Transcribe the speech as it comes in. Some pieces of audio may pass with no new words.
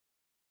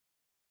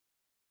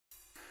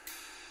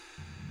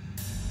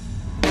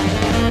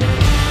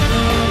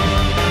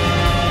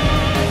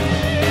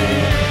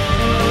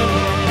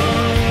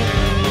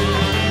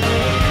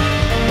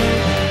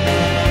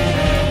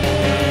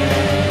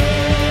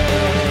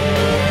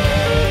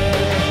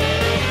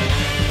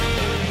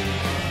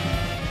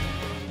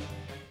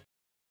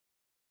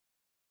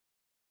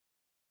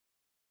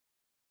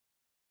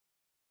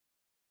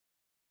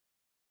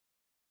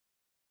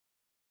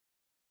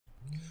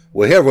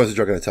Well, hey everyone, it's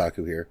Drunken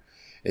Otaku here,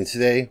 and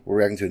today we're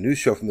reacting to a new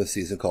show from this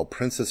season called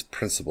Princess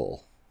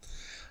Principal.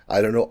 I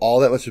don't know all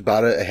that much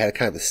about it. It had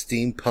kind of a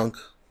steampunk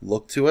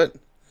look to it,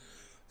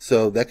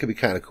 so that could be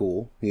kind of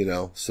cool, you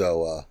know.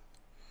 So,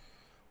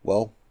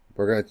 well,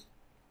 we're going to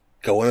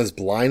go in as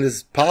blind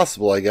as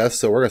possible, I guess.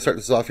 So we're going to start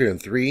this off here in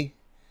 3,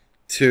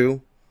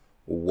 2,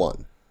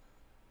 1.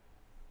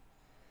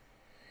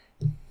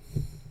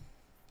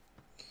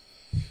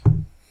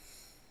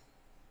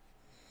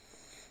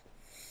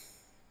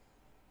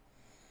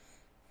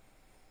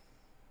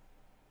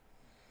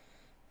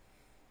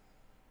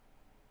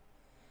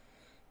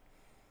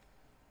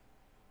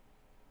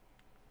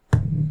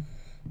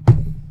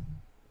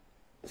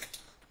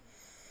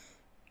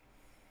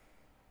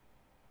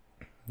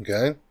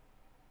 Okay.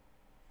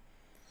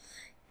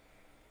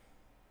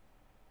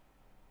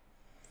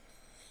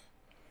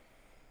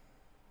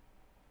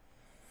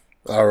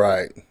 All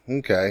right.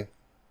 Okay.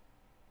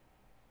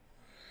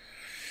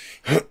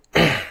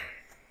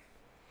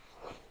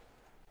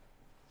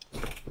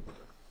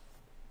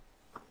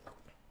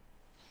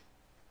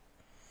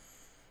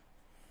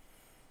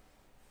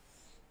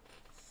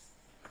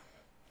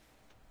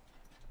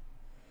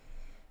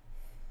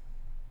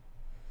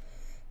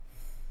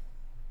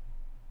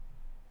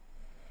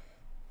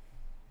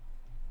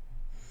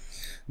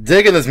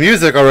 Digging this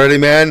music already,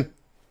 man.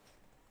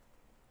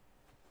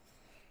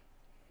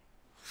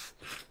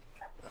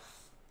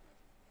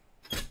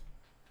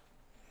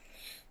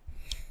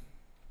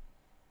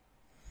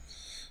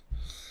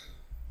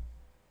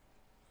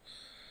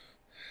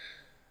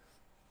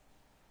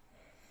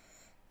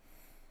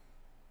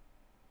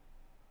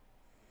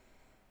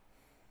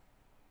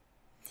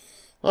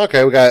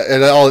 Okay, we got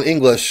it all in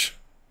English.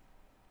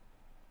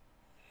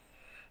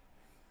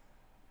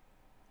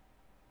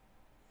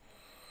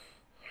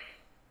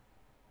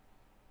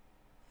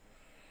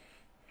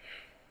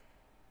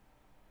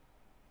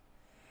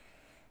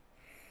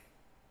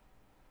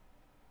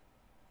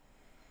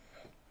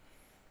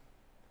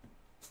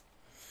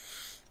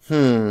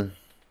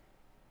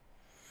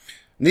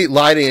 Neat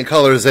lighting and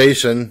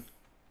colorization.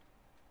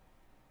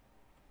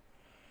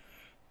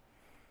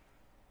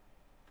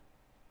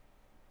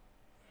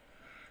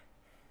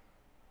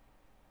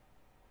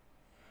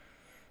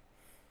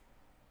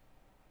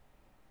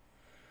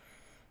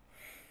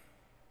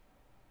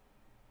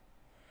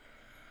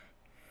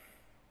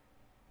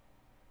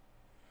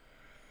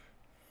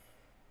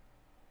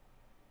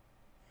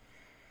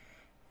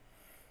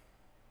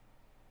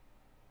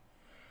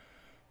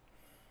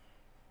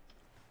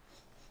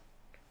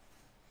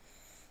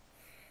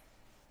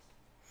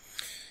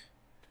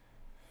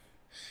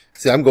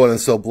 See, I'm going in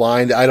so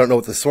blind, I don't know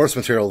what the source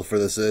material for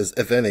this is,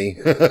 if any.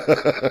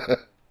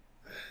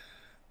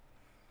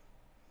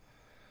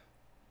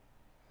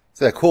 It's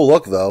a cool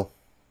look, though.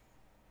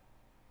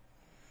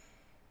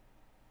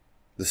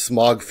 The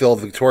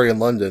smog-filled Victorian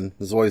London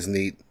is always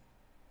neat.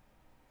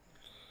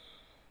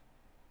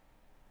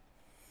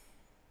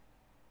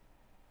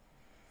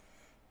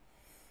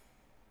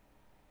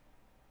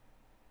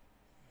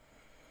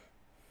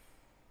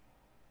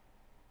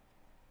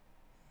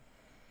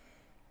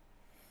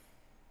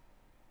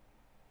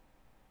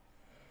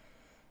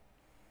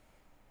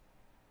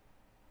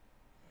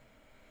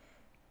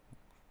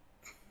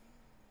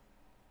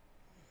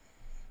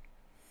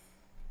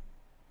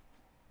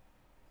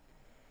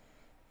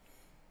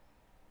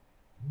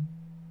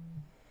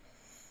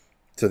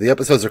 So the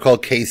episodes are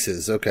called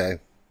Cases, okay.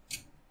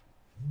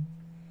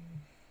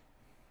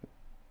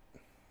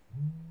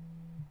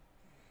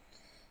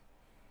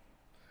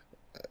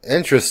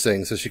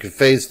 Interesting, so she can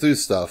phase through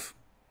stuff.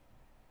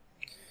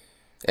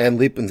 And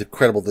leap into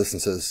incredible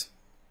distances.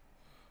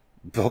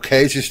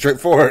 Okay, she's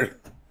straightforward.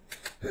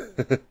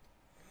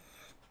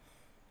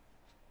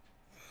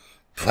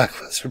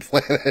 Blackluster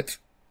Planet.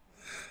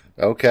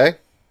 Okay.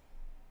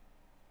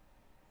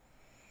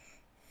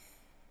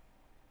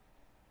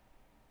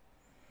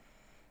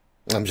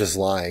 I'm just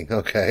lying.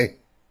 Okay.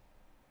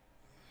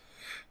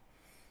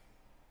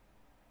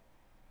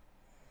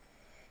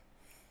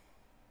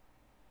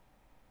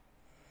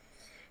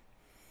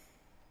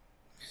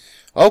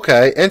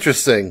 Okay,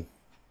 interesting.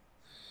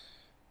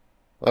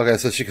 Okay,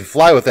 so she can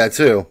fly with that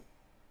too.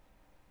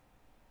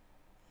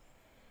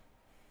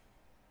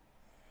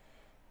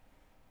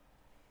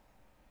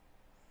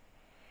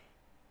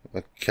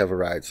 Keva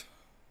rides.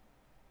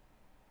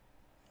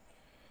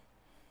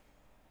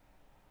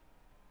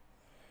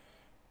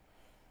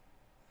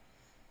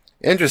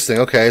 Interesting.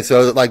 Okay,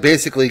 so it, like,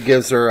 basically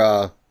gives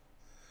her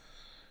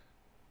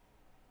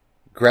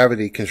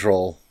gravity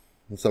control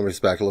in some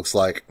respect, it looks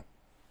like.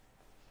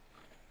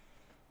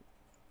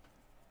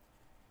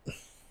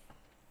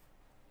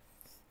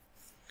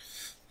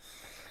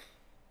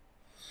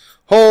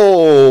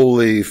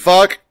 Holy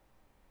fuck!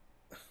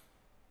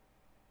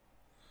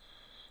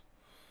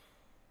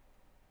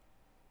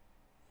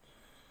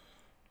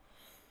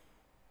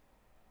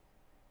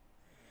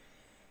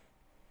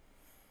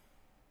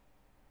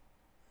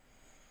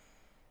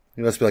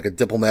 He must be like a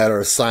diplomat or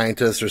a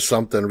scientist or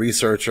something,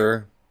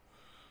 researcher.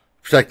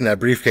 Protecting that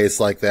briefcase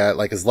like that,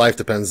 like his life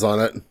depends on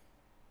it.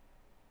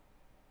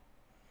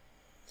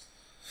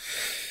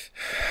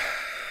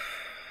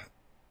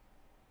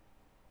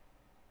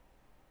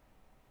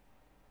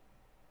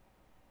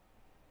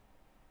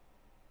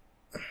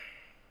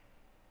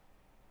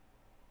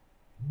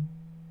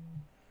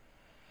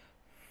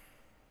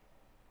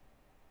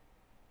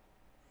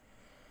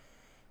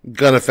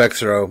 Gun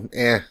effects are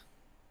eh.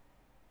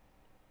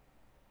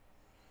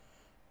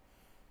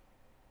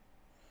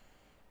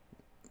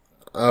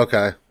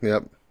 Okay.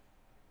 Yep.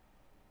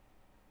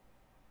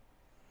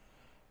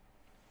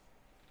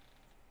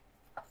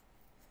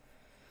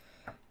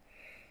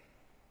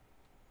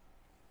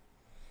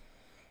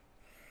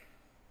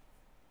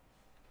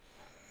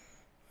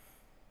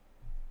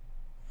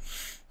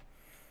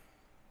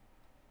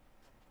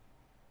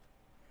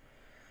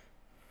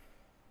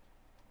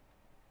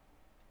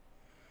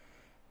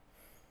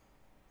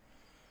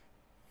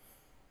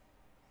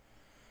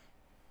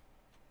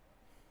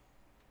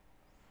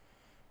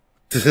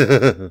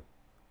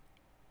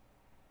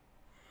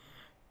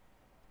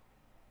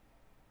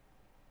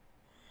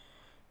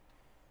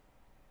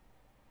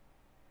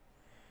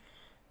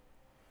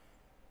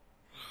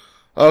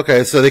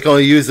 Okay, so they can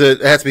only use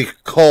it. It has to be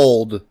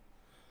cold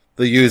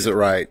to use it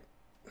right.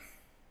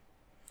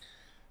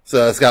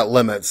 So it's got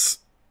limits.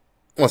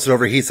 Once it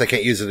overheats, I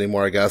can't use it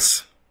anymore, I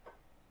guess.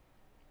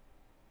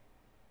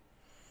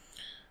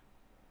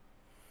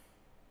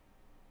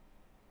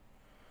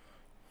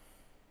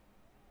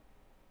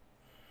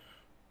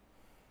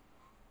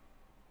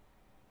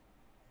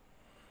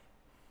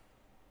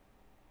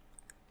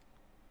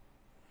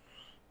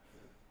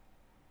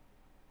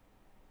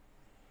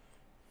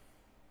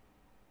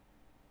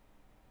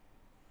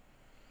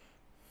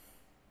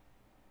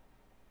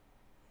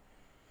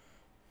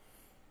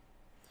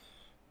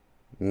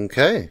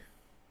 Okay.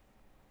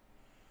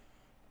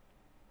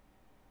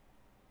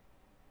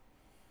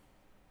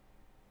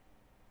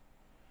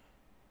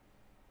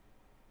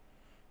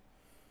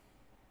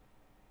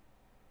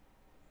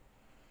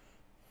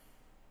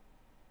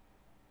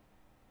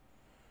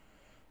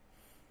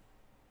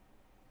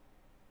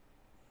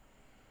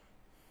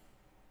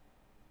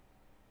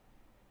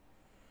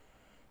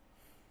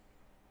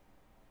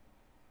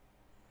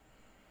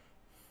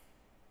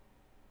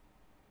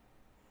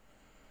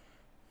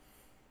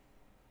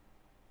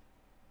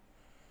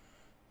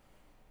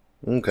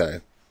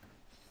 Okay.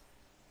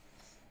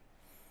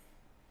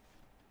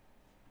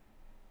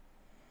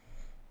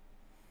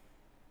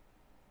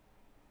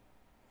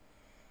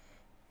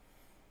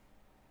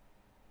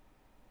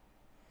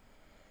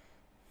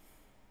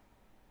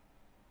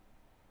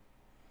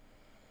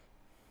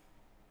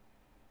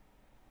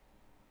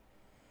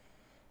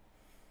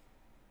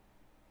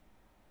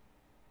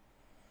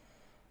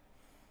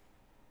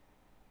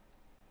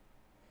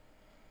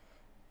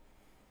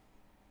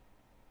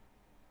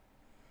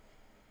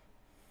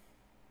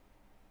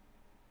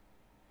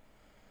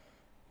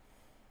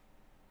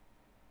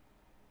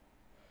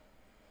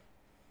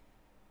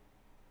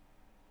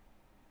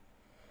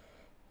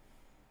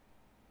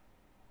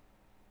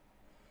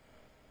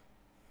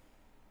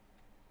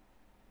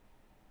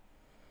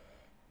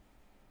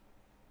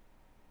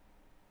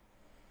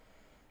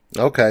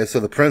 Okay, so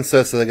the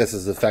princess, I guess,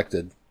 is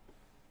affected.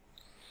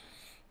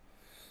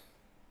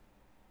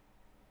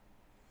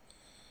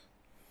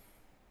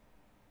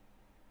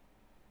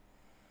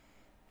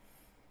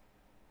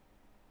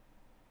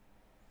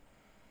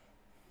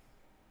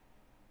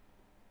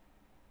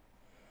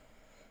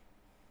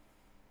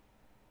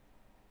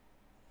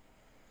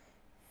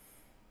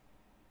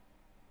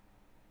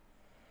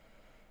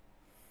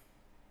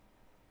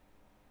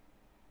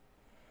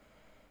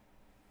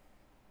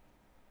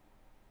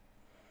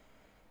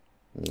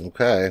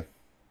 Okay.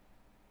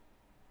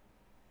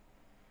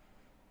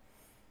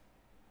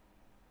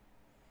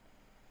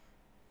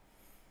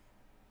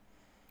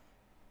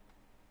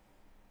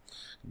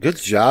 Good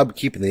job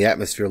keeping the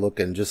atmosphere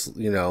looking just,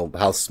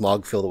 how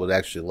smog filled it would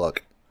actually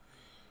look.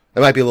 It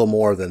might be a little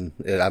more than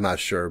it, I'm not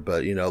sure,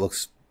 but, it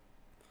looks,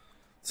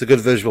 it's a good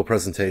visual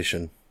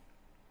presentation.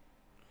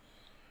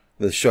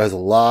 This show has a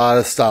lot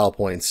of style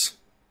points.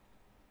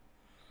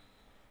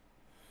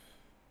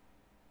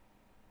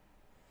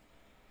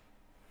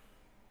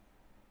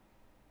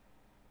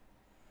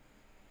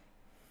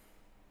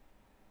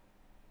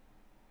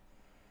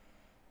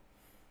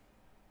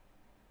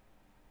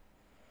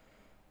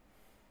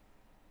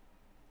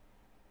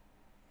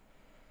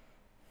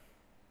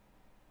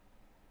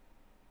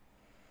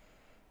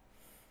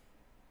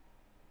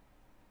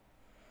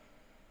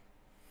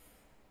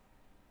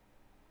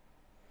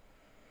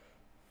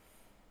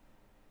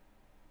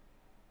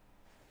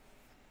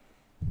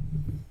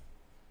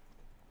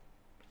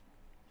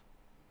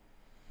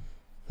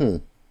 Hmm.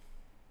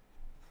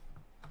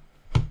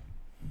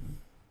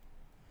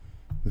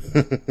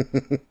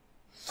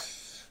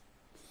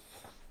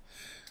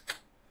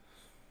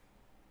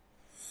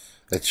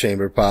 A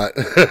chamber pot.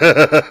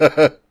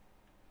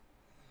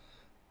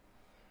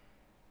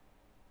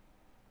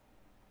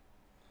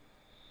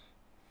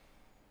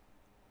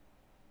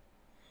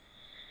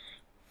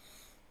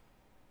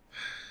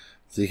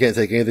 So you can't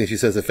take anything she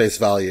says at face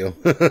value.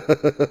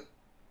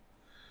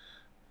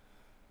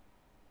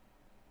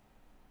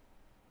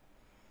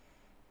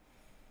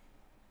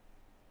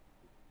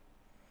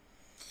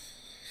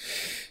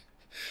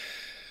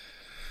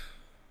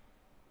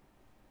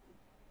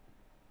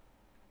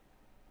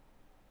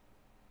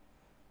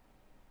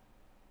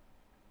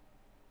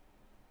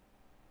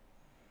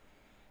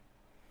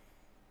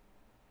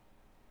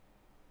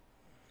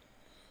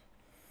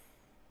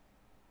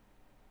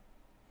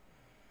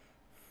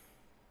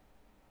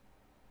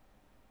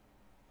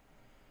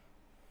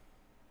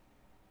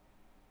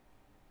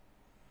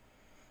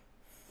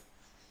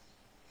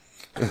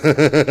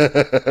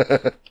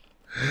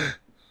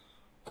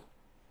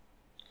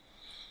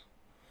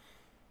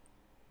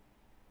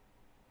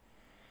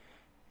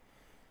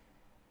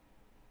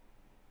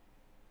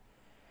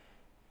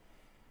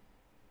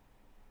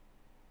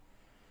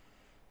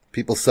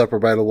 People suffer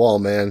by the wall,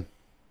 man.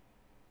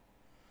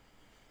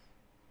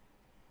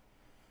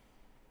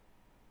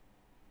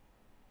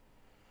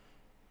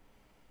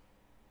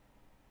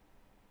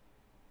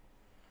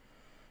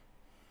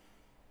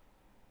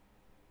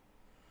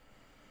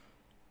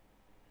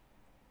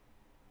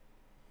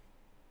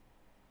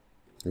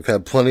 We've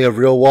had plenty of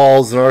real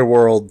walls in our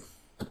world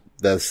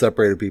that have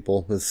separated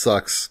people. It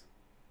sucks.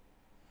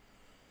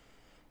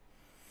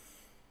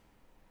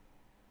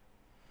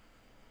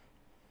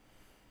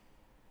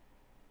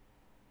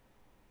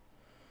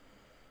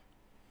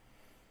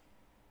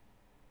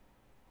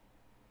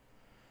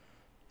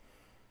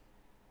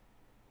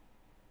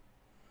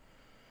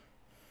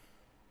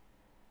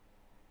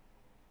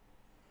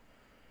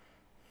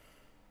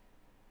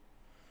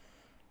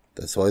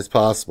 That's always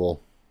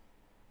possible.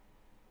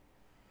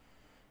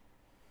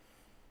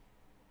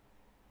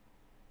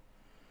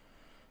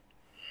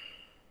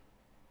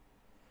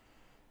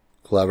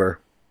 Clever.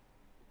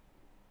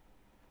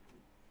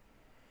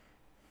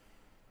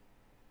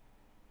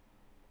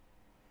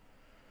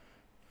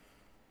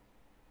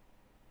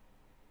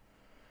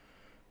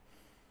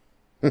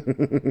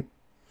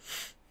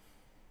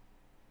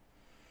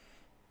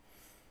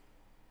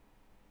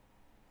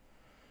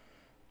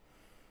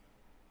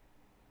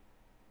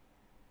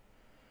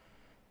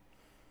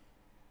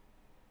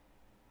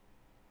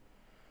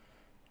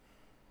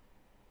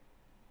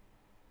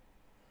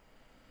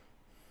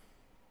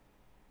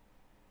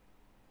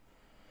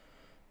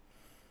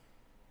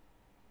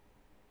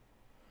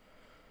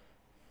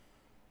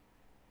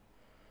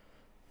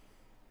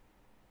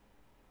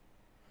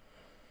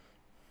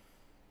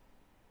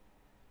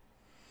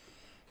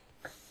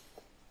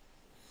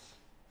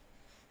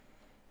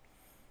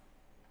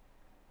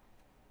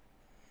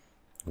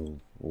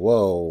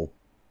 Whoa.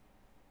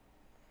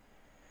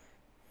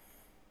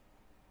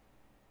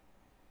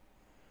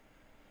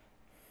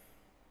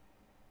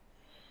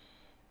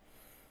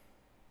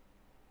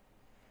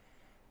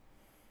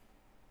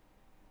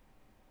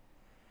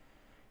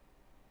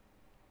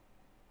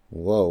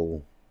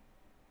 Whoa.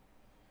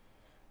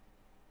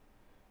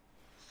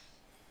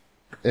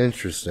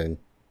 Interesting.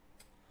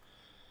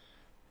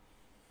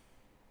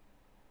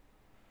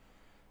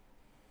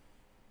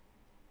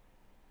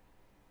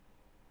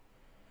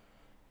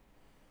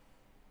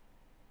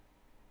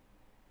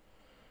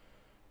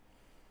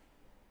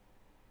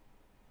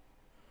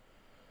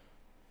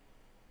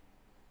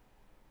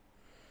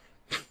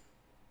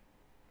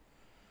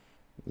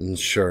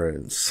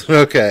 Insurance.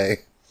 Okay.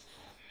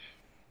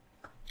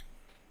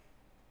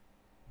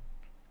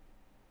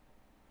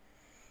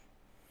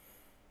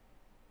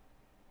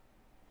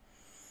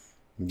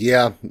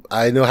 Yeah,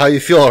 I know how you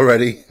feel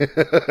already.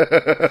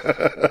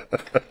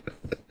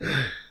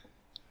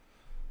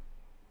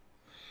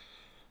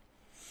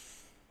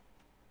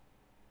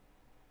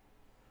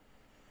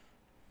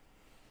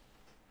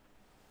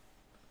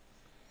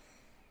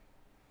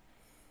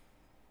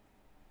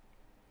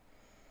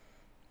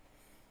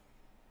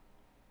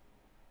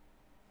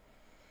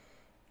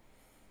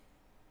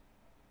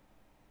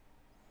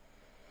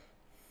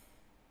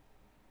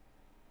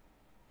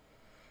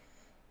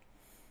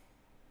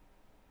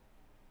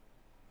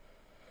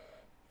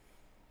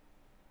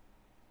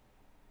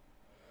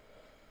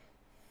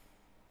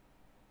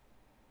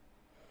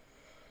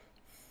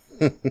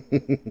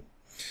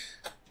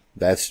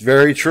 That's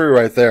very true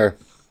right there.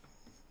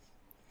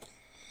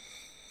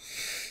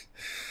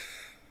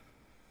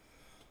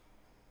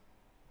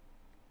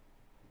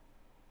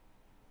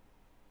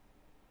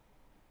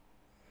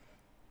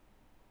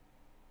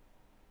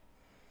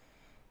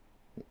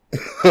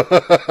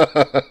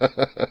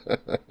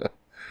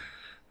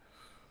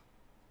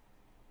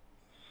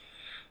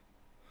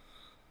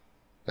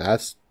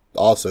 That's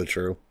also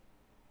true.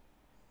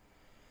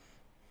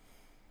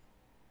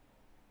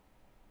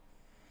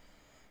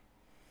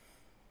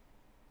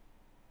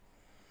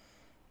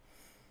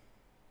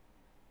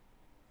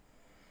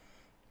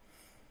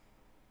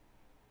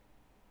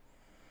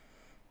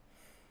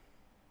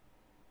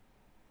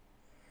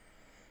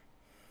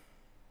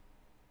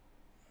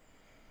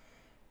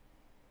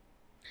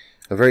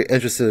 I'm very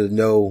interested to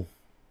know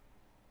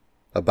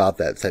about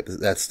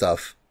that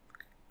stuff.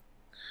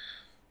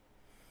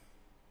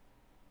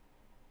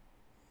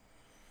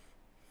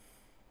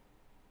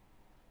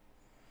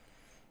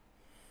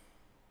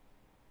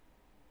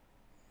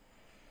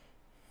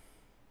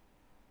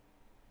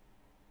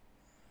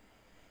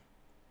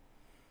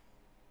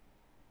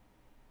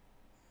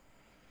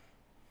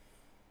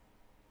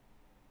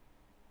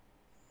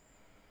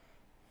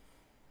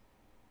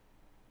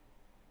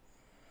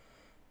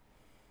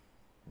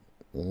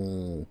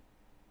 Mm.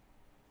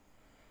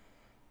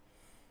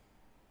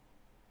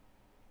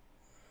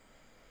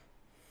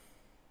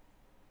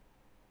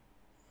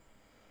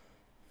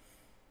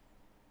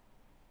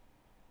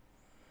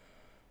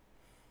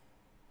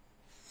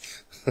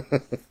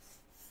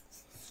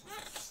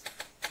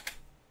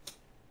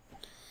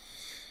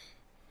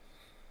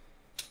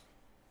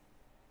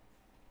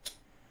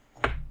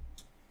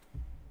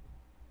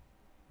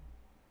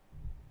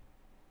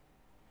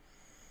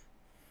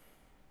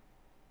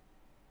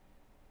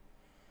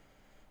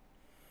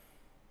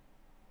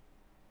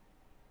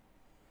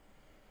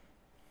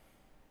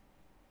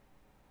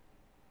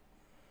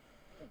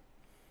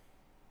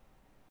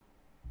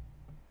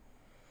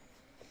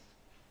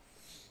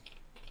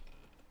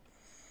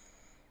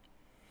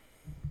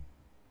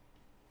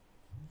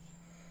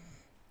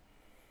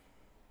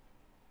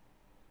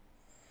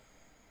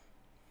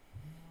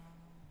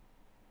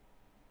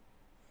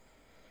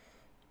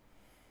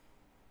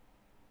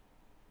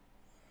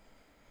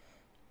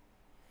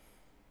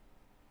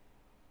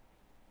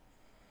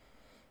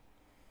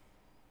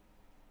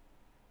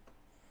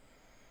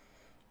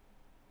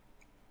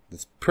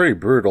 It's pretty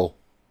brutal.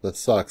 That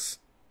sucks.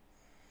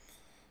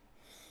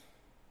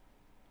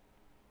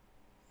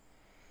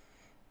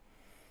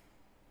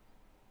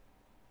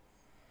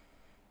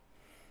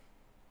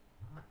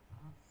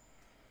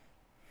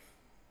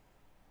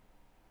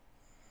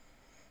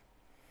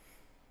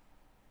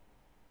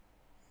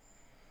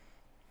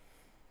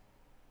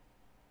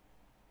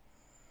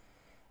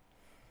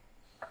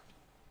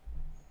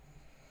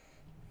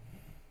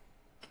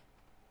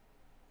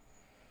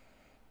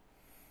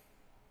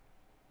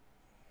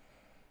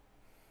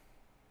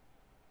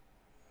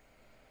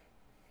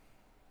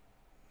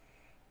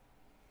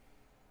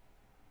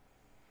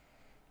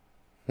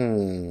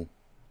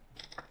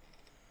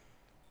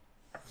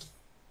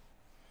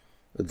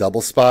 A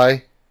double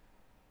spy?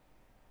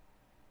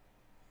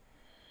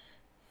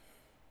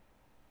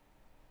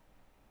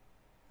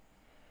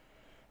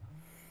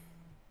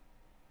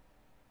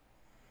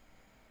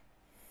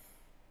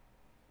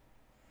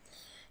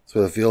 That's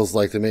what it feels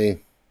like to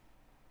me.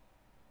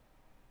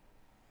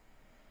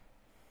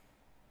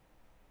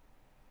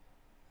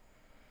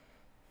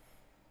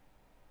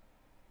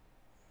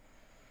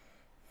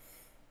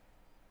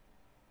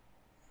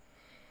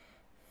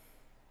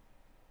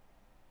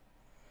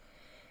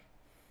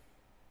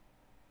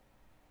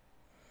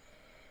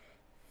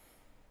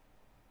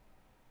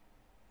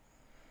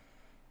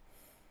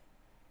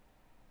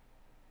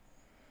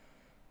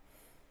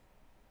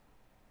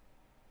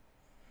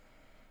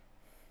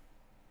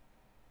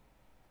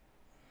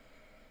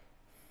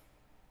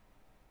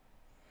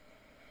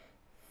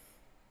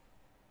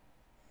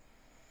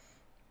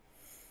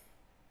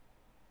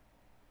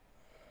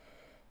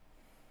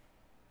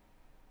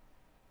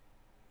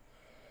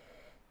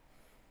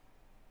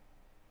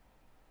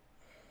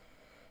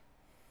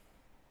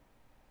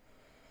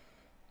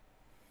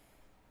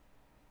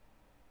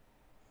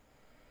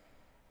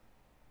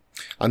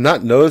 I'm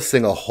not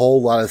noticing a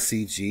whole lot of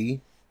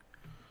CG.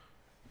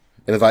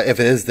 And if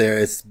it is there,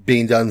 it's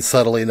being done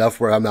subtly enough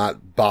where I'm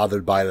not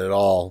bothered by it at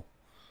all.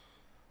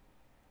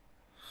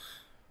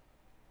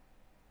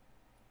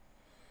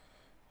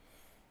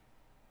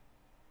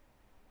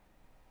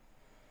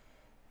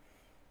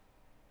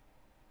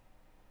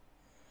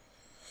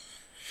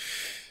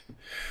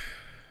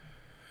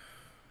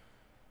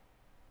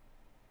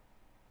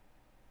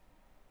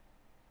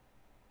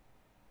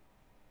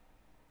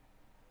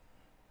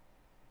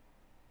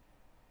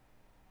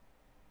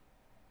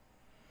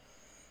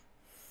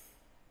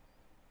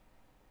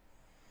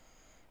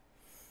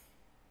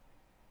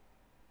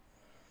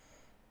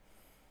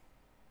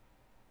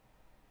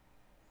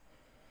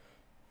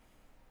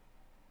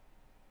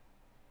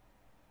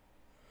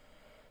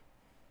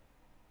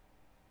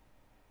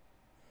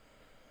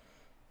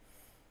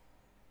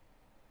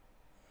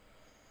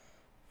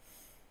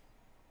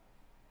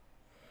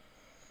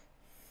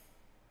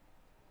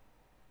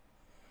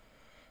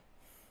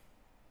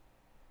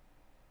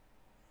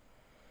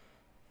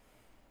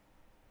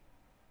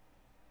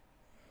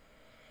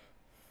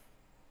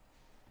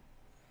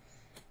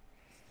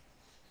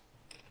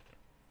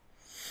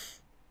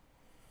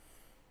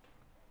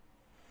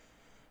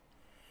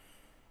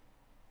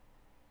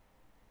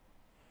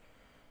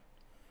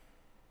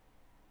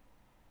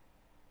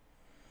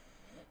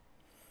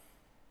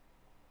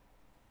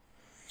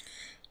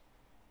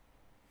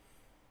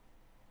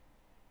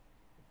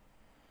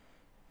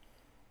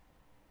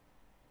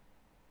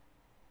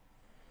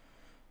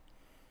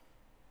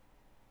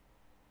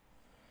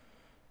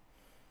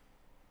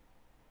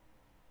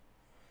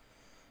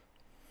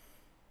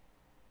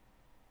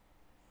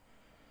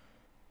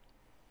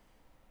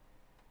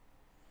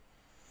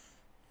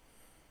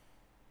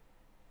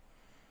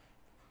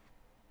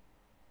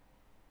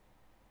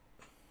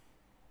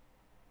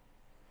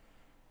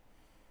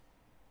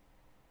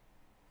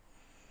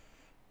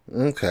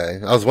 Okay.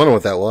 I was wondering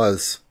what that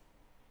was.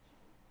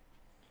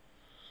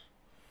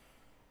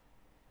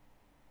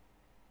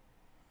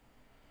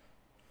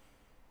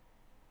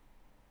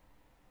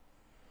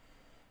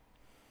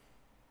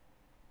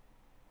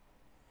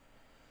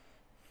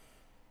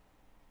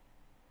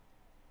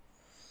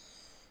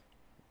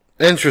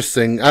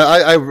 Interesting.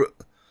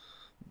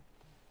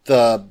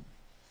 The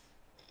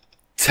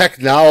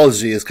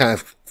technology is kind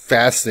of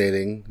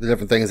fascinating. The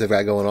different things they've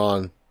got going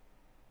on.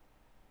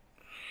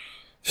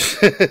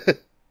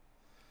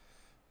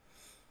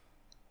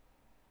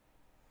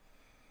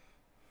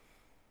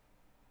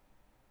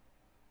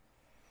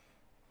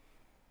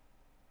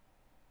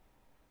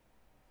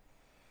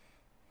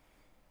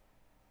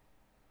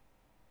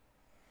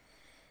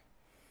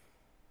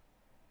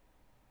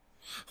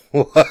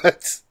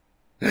 What?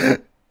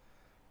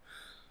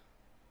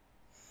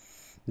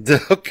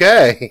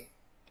 Okay.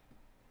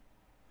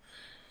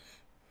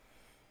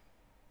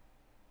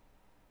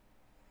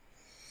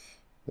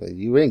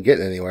 You ain't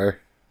getting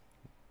anywhere.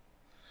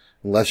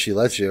 Unless she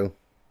lets you.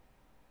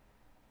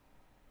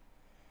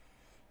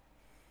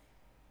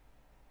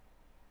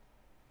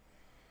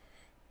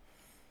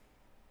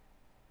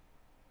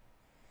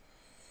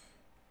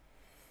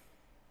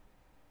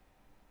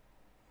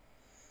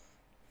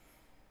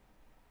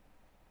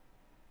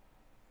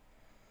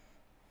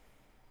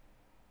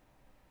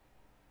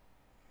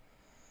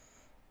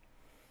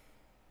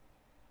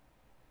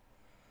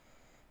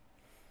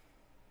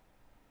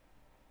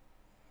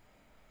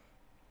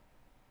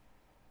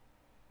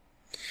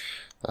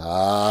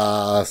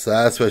 Ah, so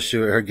that's what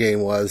her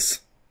game was.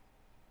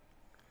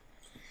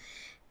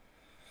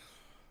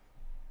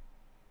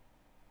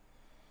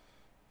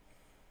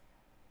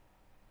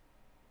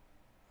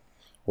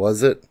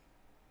 Was it?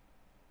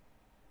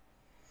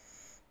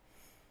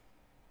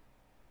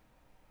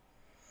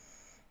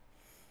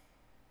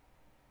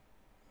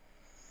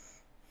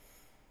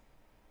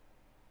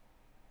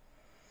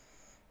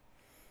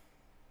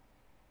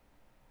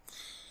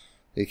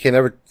 You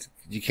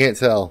can't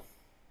tell.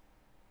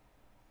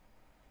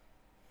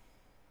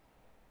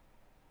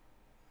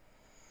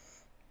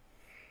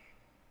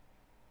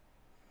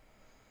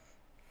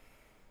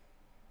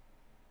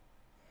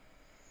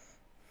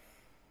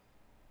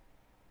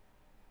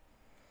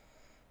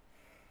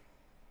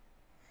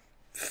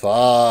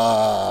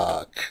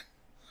 Fuck.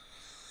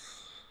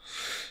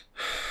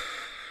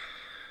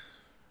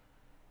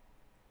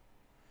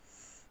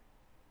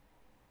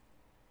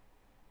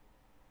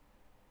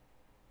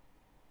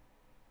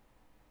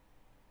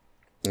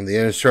 And the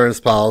insurance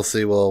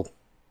policy will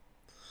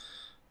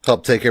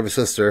help take care of his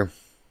sister.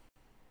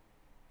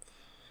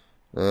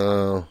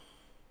 Oh.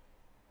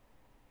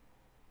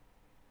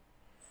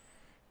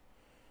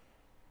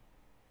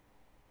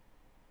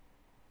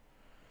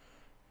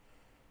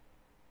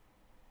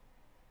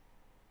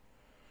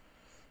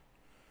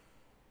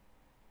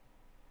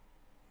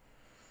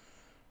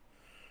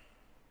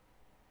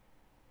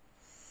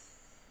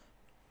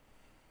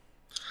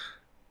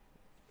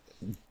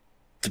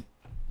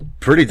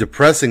 Pretty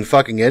depressing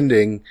fucking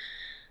ending.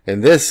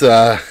 And this,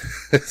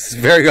 is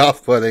very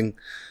off-putting.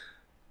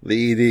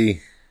 The ED.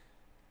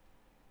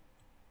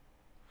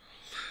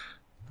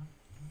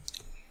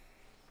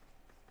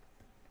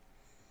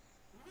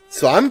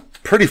 So I'm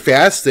pretty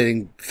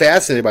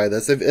fascinated by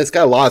this. It's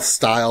got a lot of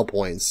style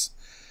points.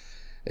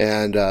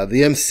 And,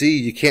 the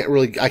MC,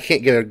 I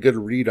can't get a good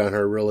read on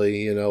her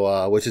really,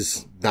 which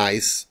is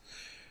nice.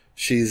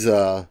 She's,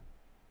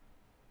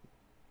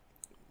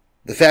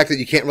 the fact that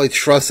you can't really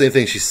trust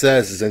anything she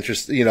says is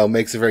interesting,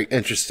 makes a very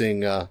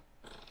interesting,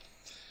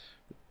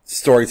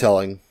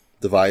 storytelling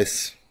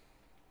device.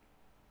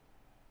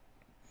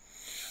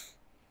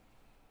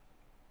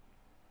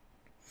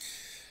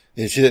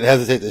 And she didn't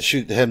hesitate to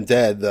shoot him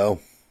dead,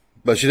 though.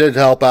 But she did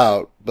help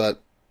out,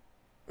 but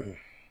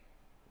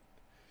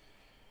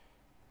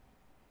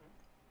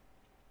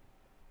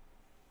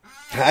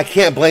I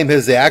can't blame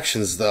his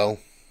actions, though.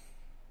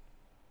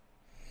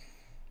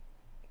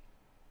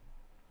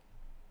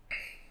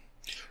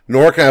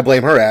 Nor can I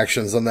blame her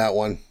actions on that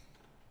one.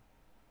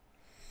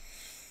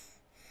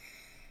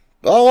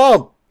 Oh,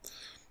 well.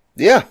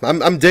 Yeah,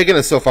 I'm digging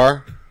it so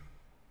far.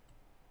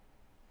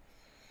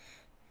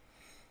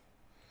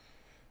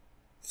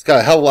 It's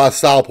got a hell of a lot of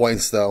style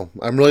points, though.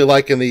 I'm really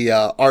liking the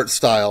art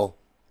style.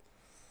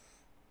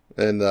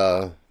 And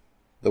the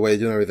way they're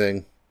doing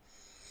everything.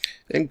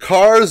 And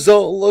cars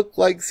don't look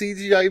like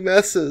CGI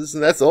messes.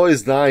 And that's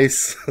always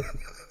nice.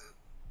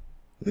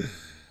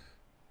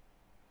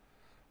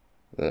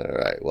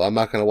 Alright, well, I'm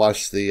not going to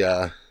watch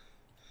the,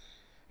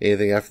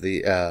 anything after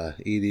the,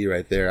 ED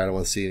right there. I don't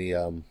want to see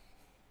any,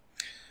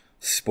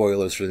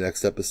 spoilers for the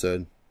next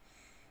episode.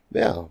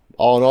 Yeah,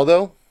 all in all,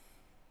 though,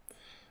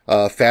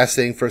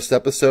 fascinating first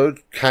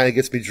episode. Kind of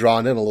gets me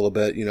drawn in a little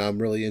bit. I'm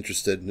really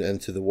interested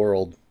into the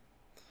world.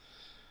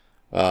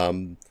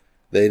 They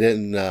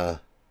didn't,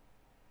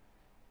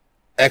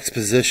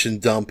 exposition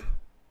dump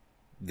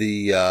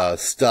the,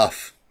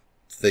 stuff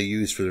they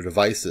use for their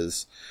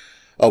devices.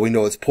 Oh, we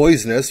know it's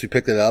poisonous. We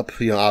picked it up,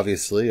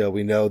 obviously.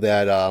 We know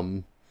that,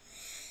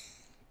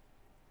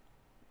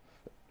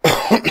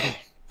 it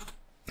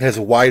has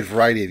a wide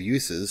variety of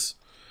uses.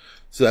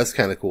 So that's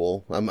kind of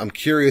cool. I'm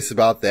curious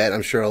about that.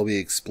 I'm sure it'll be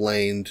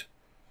explained,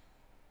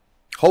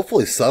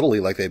 hopefully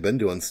subtly, like they've been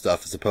doing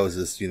stuff, as opposed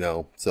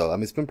to, So,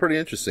 it's been pretty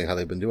interesting how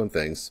they've been doing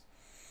things.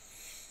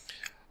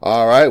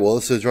 Alright, well,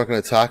 this is Drunken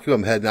Otaku.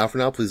 I'm heading out for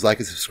now. Please like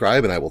and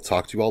subscribe, and I will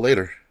talk to you all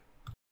later.